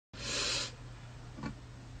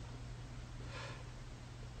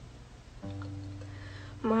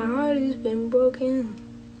My heart has been broken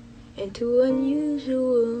into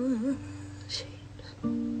unusual shapes.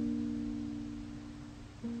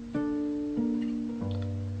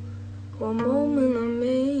 One moment I'm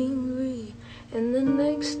angry, and the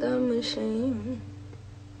next I'm ashamed.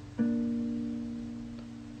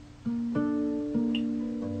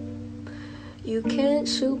 You can't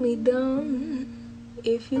shoot me down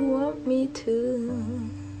if you want me to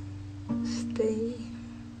stay.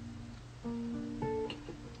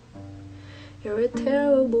 You're a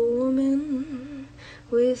terrible woman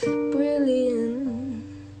with brilliant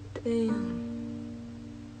aim.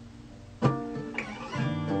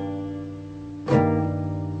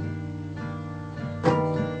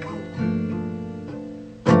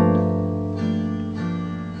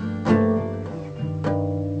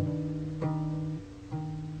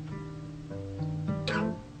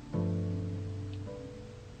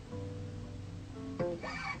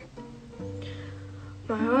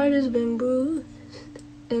 My heart has been bruised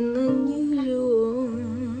in unusual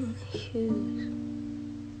hues,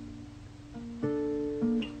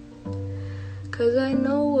 'cause I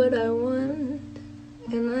know what I want,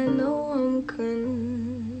 and I know I'm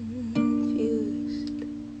confused.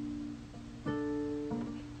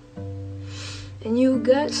 And you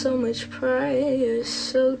got so much pride, you're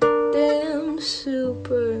so damn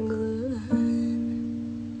super good.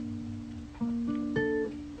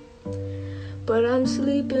 But I'm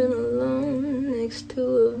sleeping alone next to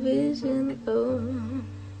a vision of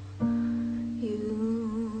you.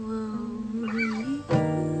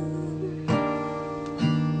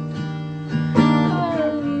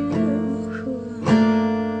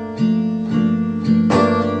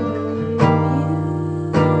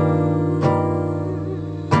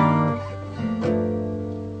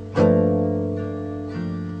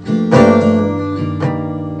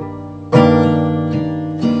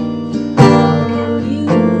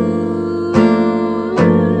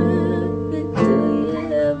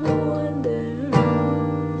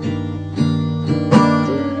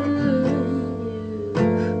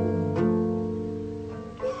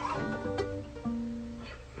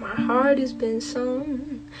 My heart has been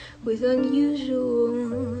sown with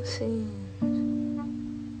unusual sins,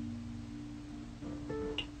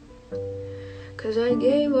 'cause I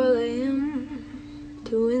gave all I am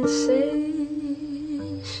to insatiable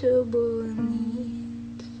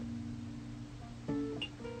needs.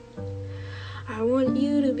 I want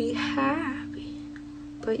you to be happy,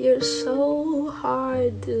 but you're so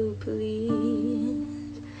hard to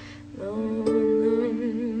please. No,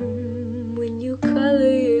 when you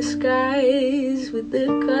color your skies with the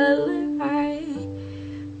color I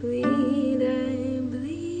bleed, I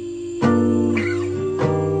bleed.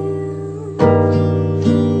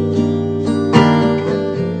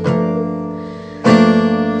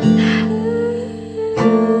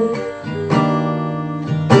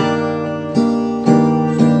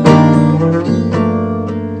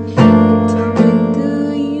 Tell me, do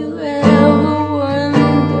you ever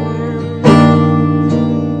wonder?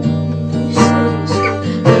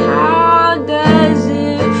 How does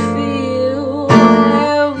it feel?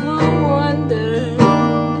 Ever wonder?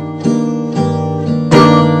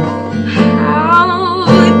 How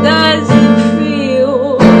does it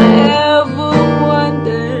feel? Ever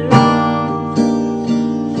wonder?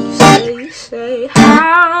 You say,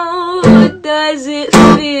 how does it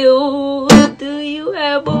feel? Do you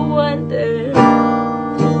ever wonder?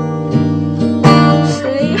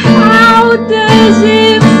 Say, how does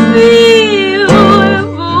it feel?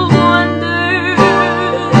 Ever wonder?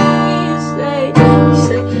 You say,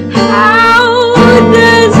 how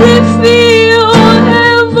does it feel?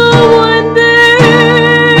 Ever wonder?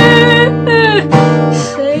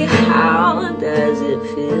 Say, how does it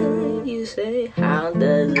feel? You say, how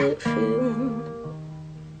does it feel?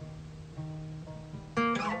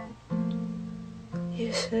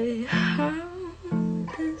 You say, how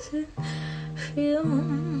does it feel?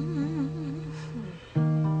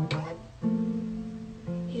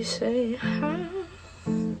 You say, how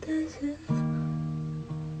does it,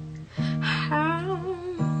 how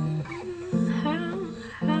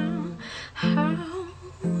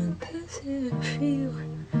does it feel,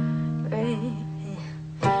 baby?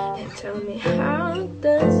 And tell me, how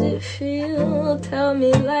does it feel? Tell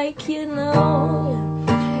me like you know.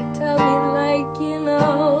 Tell me like you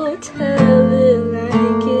know.